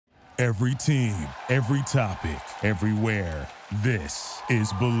Every team, every topic, everywhere. This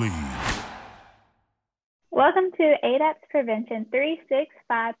is Believe. Welcome to ADAPT's Prevention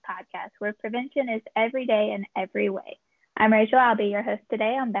 365 podcast, where prevention is every day in every way. I'm Rachel. I'll be your host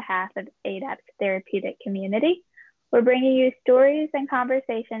today on behalf of ADAPT's therapeutic community. We're bringing you stories and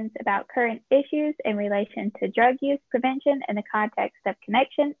conversations about current issues in relation to drug use prevention in the context of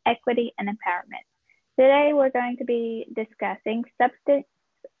connection, equity, and empowerment. Today, we're going to be discussing substance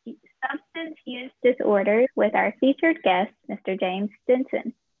use disorders with our featured guest, Mr. James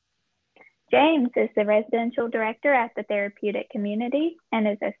Stinson. James is the residential director at the therapeutic community and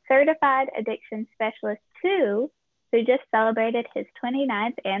is a certified addiction specialist too, who just celebrated his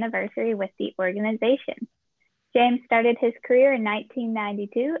 29th anniversary with the organization. James started his career in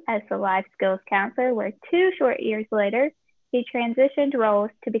 1992 as the life skills counselor, where 2 short years later, he transitioned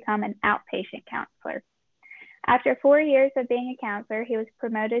roles to become an outpatient counselor. After 4 years of being a counselor, he was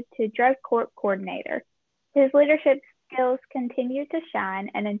promoted to drug court coordinator. His leadership skills continued to shine,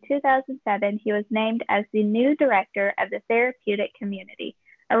 and in 2007, he was named as the new director of the therapeutic community,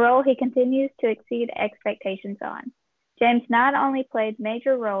 a role he continues to exceed expectations on. James not only played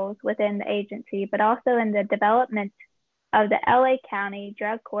major roles within the agency, but also in the development of the LA County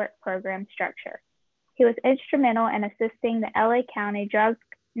Drug Court program structure. He was instrumental in assisting the LA County Drug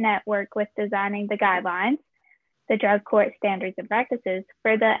Network with designing the guidelines, the drug court standards and practices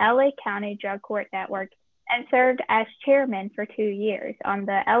for the LA County Drug Court Network, and served as chairman for 2 years on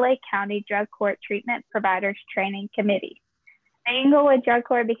the LA County Drug Court Treatment Providers Training Committee. The Inglewood Drug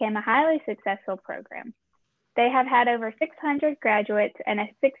Court became a highly successful program. They have had over 600 graduates and a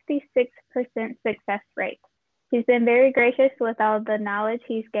 66% success rate. He's been very gracious with all the knowledge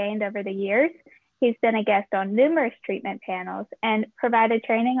he's gained over the years. He's been a guest on numerous treatment panels and provided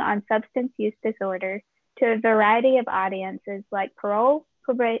training on substance use disorders to a variety of audiences like parole,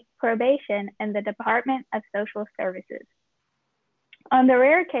 probation, and the Department of Social Services. On the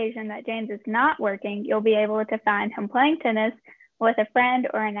rare occasion that James is not working, you'll be able to find him playing tennis with a friend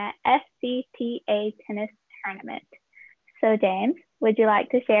or in an SCTA tennis tournament. So James, would you like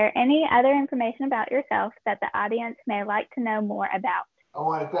to share any other information about yourself that the audience may like to know more about? I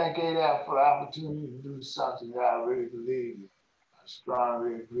want to thank ADAPT for the opportunity to do something that I really believe in. I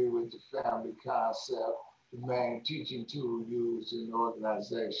strongly agree with the family concept, the main teaching tool used in the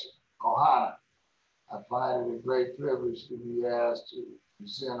organization. Ohana, I find it a great privilege to be asked to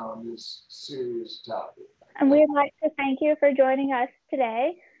present on this serious topic. And we'd like to thank you for joining us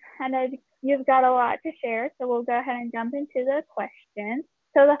today. I know you've got a lot to share, so we'll go ahead and jump into the questions.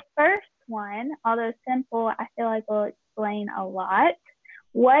 So the first one, although simple, I feel like will explain a lot.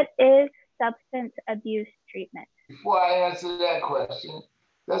 What is substance abuse treatment? Before I answer that question,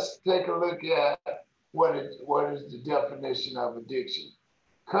 let's take a look at what is the definition of addiction.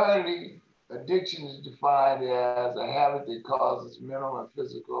 Currently, addiction is defined as a habit that causes mental and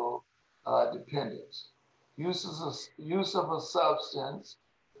physical dependence. Use of a substance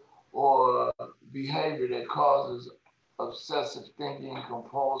or behavior that causes obsessive thinking,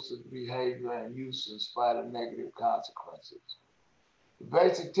 compulsive behavior, and use in spite of negative consequences. The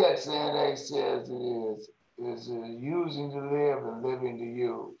basic text of NA says it is using to live and living to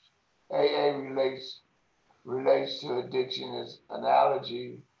use. AA relates to addiction as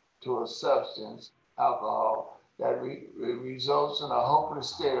analogy to a substance, alcohol, that results in a hopeless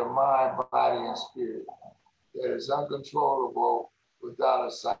state of mind, body, and spirit that is uncontrollable without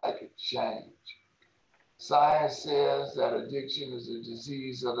a psychic change. Science says that addiction is a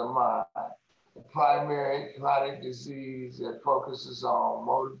disease of the mind, a primary chronic disease that focuses on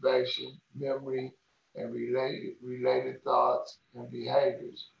motivation, memory, and related thoughts and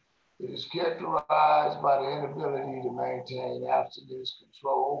behaviors. It is characterized by the inability to maintain abstinence,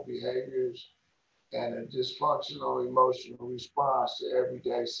 control behaviors, and a dysfunctional emotional response to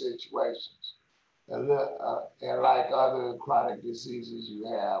everyday situations. And like other chronic diseases, you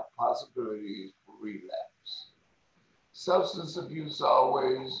have possibilities for relapse. Substance abuse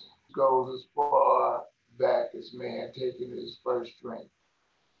always goes as far back as man taking his first drink.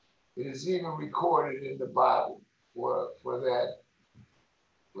 It is even recorded in the Bible.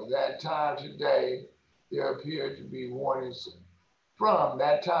 For that time today, there appear to be warnings. From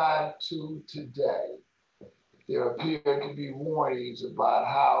that time to today, there appear to be warnings about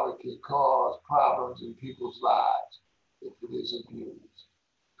how it can cause problems in people's lives if it is abused.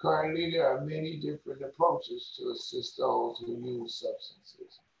 Currently, there are many different approaches to assist those who use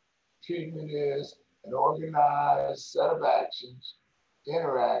substances. Treatment is an organized set of actions,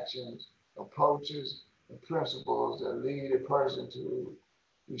 interactions, approaches, and principles that lead a person to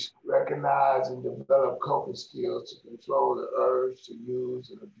We recognize and develop coping skills to control the urge to use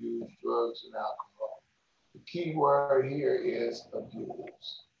and abuse drugs and alcohol. The key word here is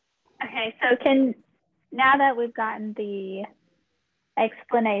abuse. Okay, so now that we've gotten the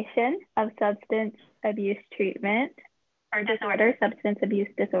explanation of substance abuse treatment or disorder, substance abuse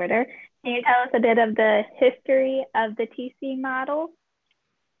disorder, can you tell us a bit of the history of the TC model?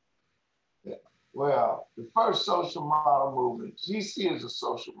 Yeah. Well, the first social model movement, TC is a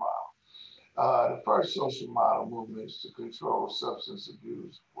social model. The first social model movements to control substance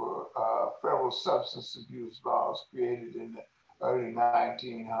abuse were federal substance abuse laws created in the early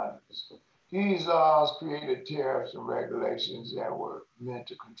 1900s. These laws created tariffs and regulations that were meant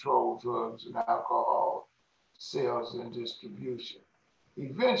to control drugs and alcohol sales and distribution.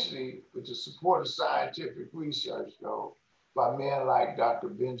 Eventually, with the support of scientific research, though, by men like Dr.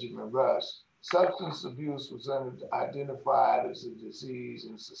 Benjamin Rush, substance abuse was identified as a disease,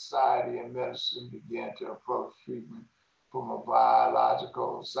 and society and medicine began to approach treatment from a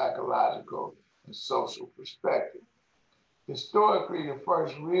biological, psychological, and social perspective. Historically, the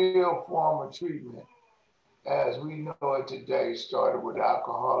first real form of treatment, as we know it today, started with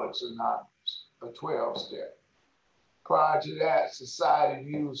Alcoholics Anonymous, a 12-step. Prior to that, society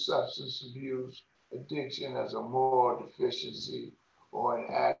viewed substance abuse addiction as a moral deficiency or an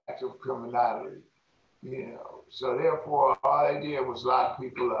act of criminality, So therefore, all they did was lock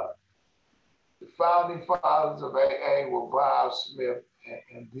people up. The founding fathers of AA were Bob Smith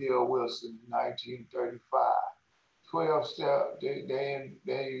and Bill Wilson in 1935. 12 steps,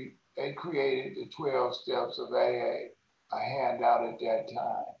 they created the 12 steps of AA, a handout at that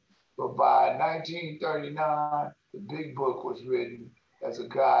time. But by 1939, the Big Book was written as a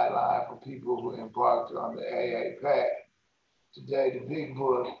guideline for people who embarked on the AA path. Today, the Big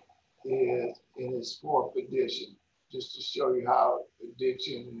Book is in its fourth edition, just to show you how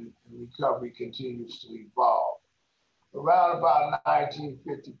addiction and recovery continues to evolve. Around about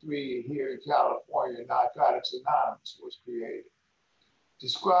 1953, here in California, Narcotics Anonymous was created.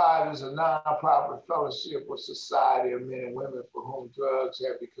 Described as a nonprofit fellowship or society of men and women for whom drugs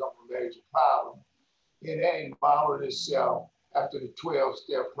have become a major problem, NA modeled itself after the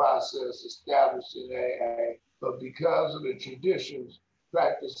 12-step process established in AA, but because of the traditions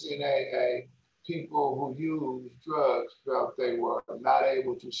practiced in AA, people who used drugs felt they were not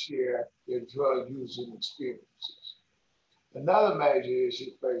able to share their drug using experiences. Another major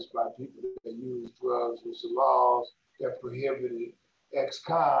issue faced by people that use drugs was the laws that prohibited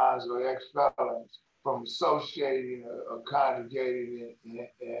ex-cons or ex-felons from associating or congregating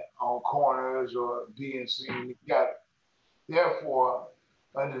on corners or being seen together. Therefore,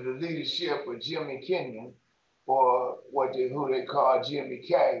 under the leadership of Jimmy Kenyon, or who they call Jimmy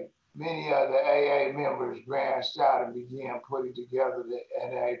K, many of the AA members branched out and began putting together the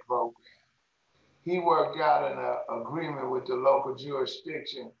NA program. He worked out an agreement with the local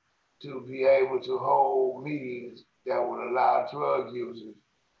jurisdiction to be able to hold meetings that would allow drug users,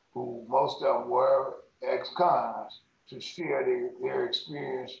 who most of them were ex-cons, to share their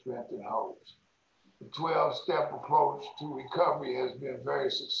experience, strength, and hopes. The 12-step approach to recovery has been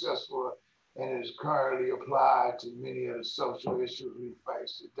very successful and is currently applied to many of the social issues we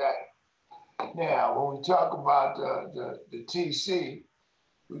face today. Now, when we talk about the TC,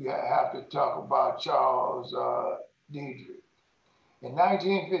 we have to talk about Charles Dietrich. In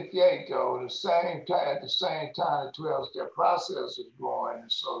 1958, though, at the same time the 12-step process was growing in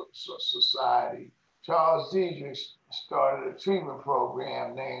society, Charles Dietrich started a treatment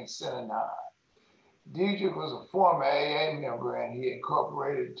program named Synanon. Dietrich was a former AA member, and he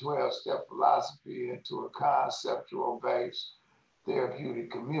incorporated 12-step philosophy into a conceptual-based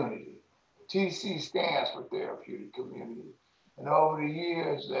therapeutic community. TC stands for therapeutic community. And over the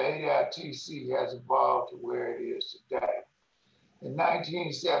years, the ADAPT TC has evolved to where it is today. In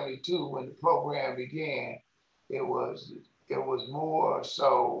 1972, when the program began, it was more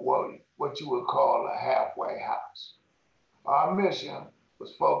so what you would call a halfway house. Our mission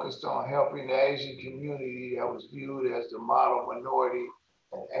was focused on helping the Asian community that was viewed as the model minority,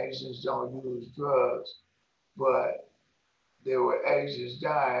 and Asians don't use drugs, but there were Asians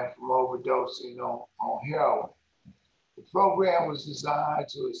dying from overdosing on heroin. The program was designed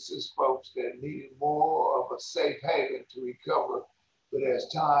to assist folks that needed more of a safe haven to recover, but as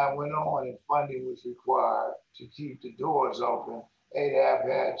time went on and funding was required to keep the doors open,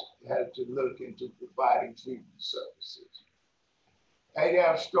 ADAPT had to look into providing treatment services.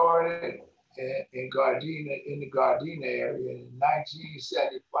 ADAPT started in the Gardena area, and in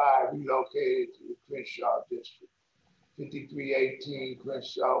 1975 relocated to the Crenshaw district, 5318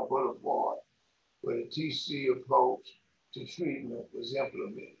 Crenshaw Boulevard, where the TC approach to treatment was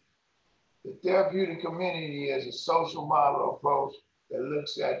implemented. The therapeutic community is a social model approach that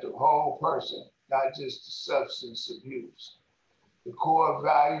looks at the whole person, not just the substance abuse. The core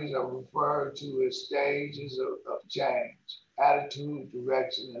values are referred to as stages of change, attitude,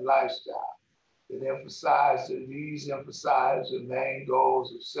 direction, and lifestyle. These emphasize the main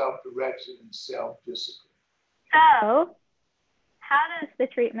goals of self-direction and self-discipline. So, how does the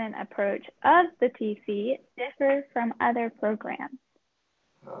treatment approach of the TC differ from other programs?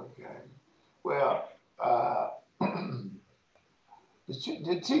 Okay. Well,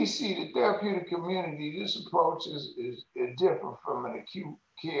 the TC, the therapeutic community, this approach is different from an acute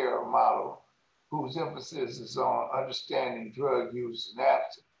care model whose emphasis is on understanding drug use and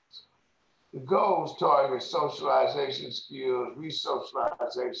abstinence. The goals target socialization skills,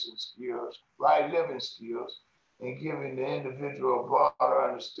 resocialization skills, right living skills, and giving the individual a broader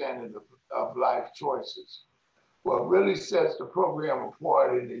understanding of life choices. What really sets the program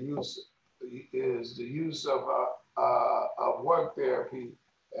apart in the use of work therapy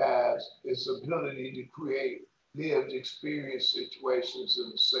as its ability to create lived experience situations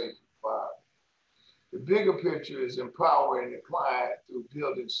in a safe environment. The bigger picture is empowering the client through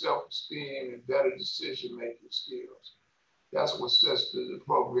building self-esteem and better decision-making skills. That's what sets the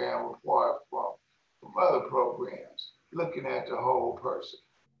program apart from other programs, looking at the whole person.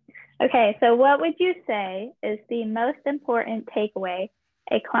 Okay, so what would you say is the most important takeaway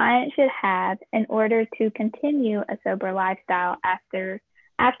a client should have in order to continue a sober lifestyle after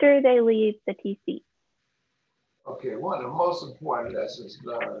they leave the TC? Okay, one of the most important lessons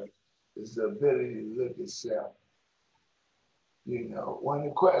learned is the ability to look at self. You know, one of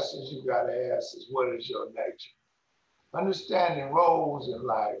the questions you got to ask is, what is your nature? Understanding roles in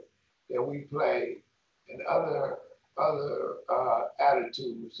life that we play and other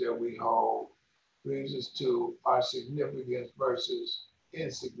attitudes that we hold brings us to our significance versus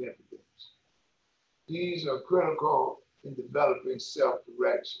insignificance. These are critical in developing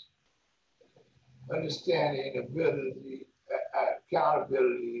self-direction. Understanding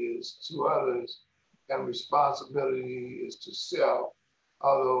accountability is to others and responsibility is to self,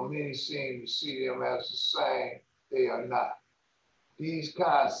 although many seem to see them as the same, they are not. These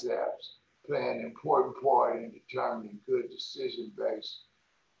concepts play an important part in determining good decisions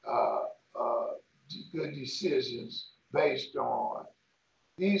based on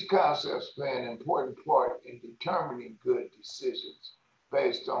these concepts play an important part in determining good decisions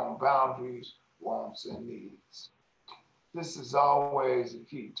based on boundaries, wants, and needs. This is always the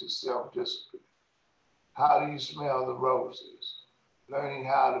key to self-discipline. How do you smell the roses? Learning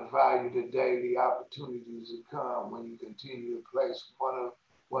how to value the daily opportunities that come when you continue to place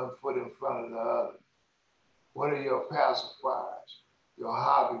one foot in front of the other. What are your pacifiers, your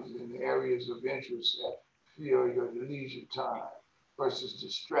hobbies, and the areas of interest that fill your leisure time versus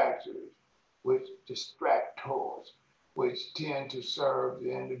distractors, which tend to serve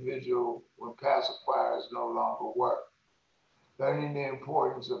the individual when pacifiers no longer work. Learning the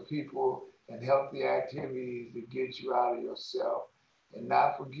importance of people and healthy activities that get you out of yourself, and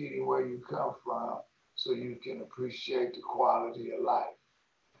not forgetting where you come from so you can appreciate the quality of life.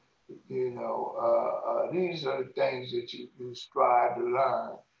 You know, these are the things that you strive to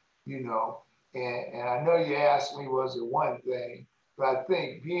learn, you know. And I know you asked me, was it one thing? But I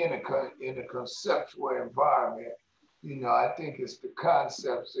think being in a conceptual environment, you know, I think it's the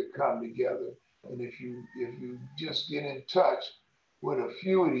concepts that come together. And if you just get in touch with a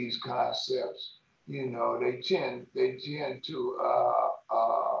few of these concepts, you know, they tend to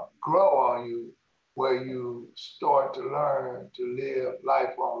grow on you, where you start to learn to live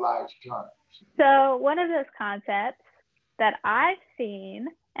life on life's terms. So one of those concepts that I've seen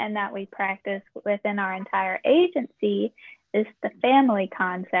and that we practice within our entire agency is the family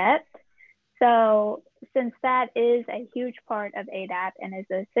concept. So since that is a huge part of ADAP and is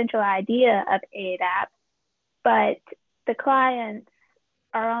the central idea of ADAP, but the clients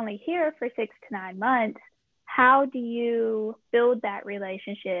are only here for 6 to 9 months, how do you build that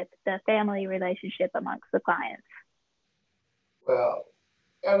relationship, the family relationship amongst the clients? Well,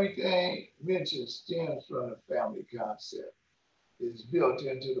 everything mentioned stems from the family concept. It's built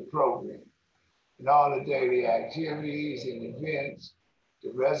into the program. In all the daily activities and events,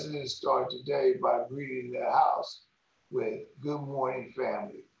 the residents start the day by greeting their house with "Good morning,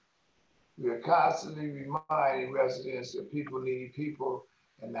 family." We are constantly reminding residents that people need people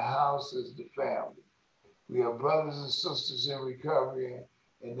and the house is the family. We are brothers and sisters in recovery,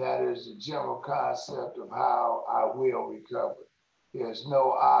 and that is the general concept of how I will recover. There's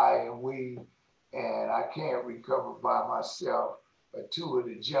no I and we, and I can't recover by myself, but two of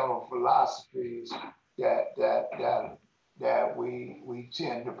the general philosophies that that we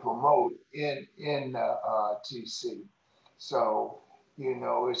tend to promote in TC. So,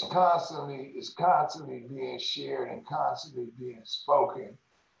 it's constantly being shared and constantly being spoken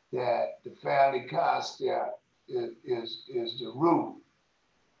that the family concept is the root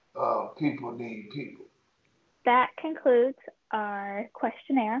of people need people. That concludes our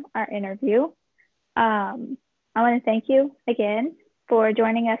questionnaire, our interview. I want to thank you again for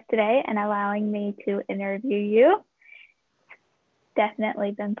joining us today and allowing me to interview you.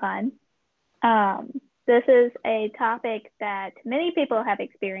 Definitely been fun. This is a topic that many people have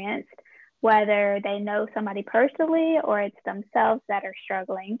experienced, whether they know somebody personally or it's themselves that are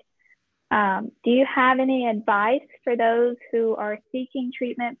struggling. Do you have any advice for those who are seeking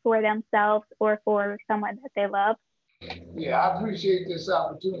treatment for themselves or for someone that they love? Yeah, I appreciate this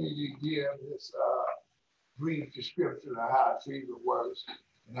opportunity to give this brief description of how treatment works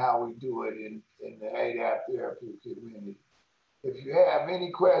and how we do it in the ADAPT therapy community. If you have any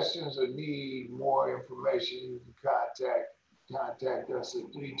questions or need more information, you can contact us at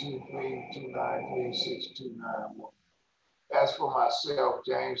 323-293-6291. As for myself,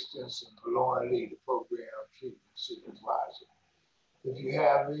 James Stinson, Lauren Lee, the Program Treatment Supervisor. If you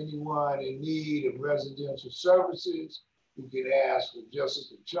have anyone in need of residential services, you can ask for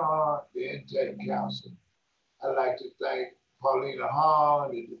Jessica Chong, the intake counselor. I'd like to thank Paulina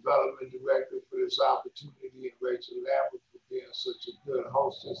Hahn, the development director, for this opportunity, and Rachel Lambert for being such a good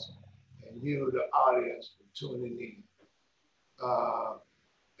hostess, and you, the audience, for tuning in.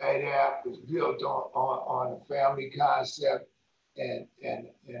 ADAPT was built on the family concept, and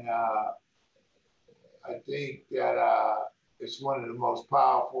I think that it's one of the most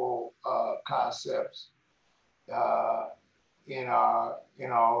powerful concepts in our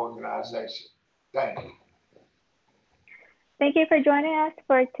organization. Thank you. Thank you for joining us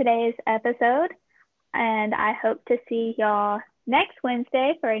for today's episode, and I hope to see y'all next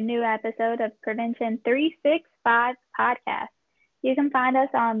Wednesday for a new episode of Prevention 365 podcast. You can find us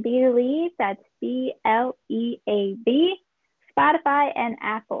on Believe, that's BLEAV, Spotify, and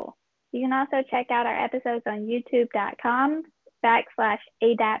Apple. You can also check out our episodes on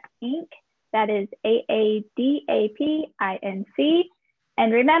youtube.com/ADAPT Inc. That is AADAPINC.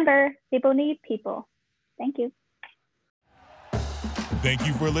 And remember, people need people. Thank you. Thank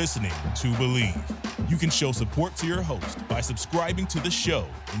you for listening to Believe. You can show support to your host by subscribing to the show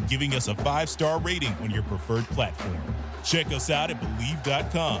and giving us a 5-star rating on your preferred platform. Check us out at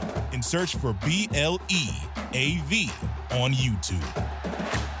Believe.com and search for BLEAV on YouTube.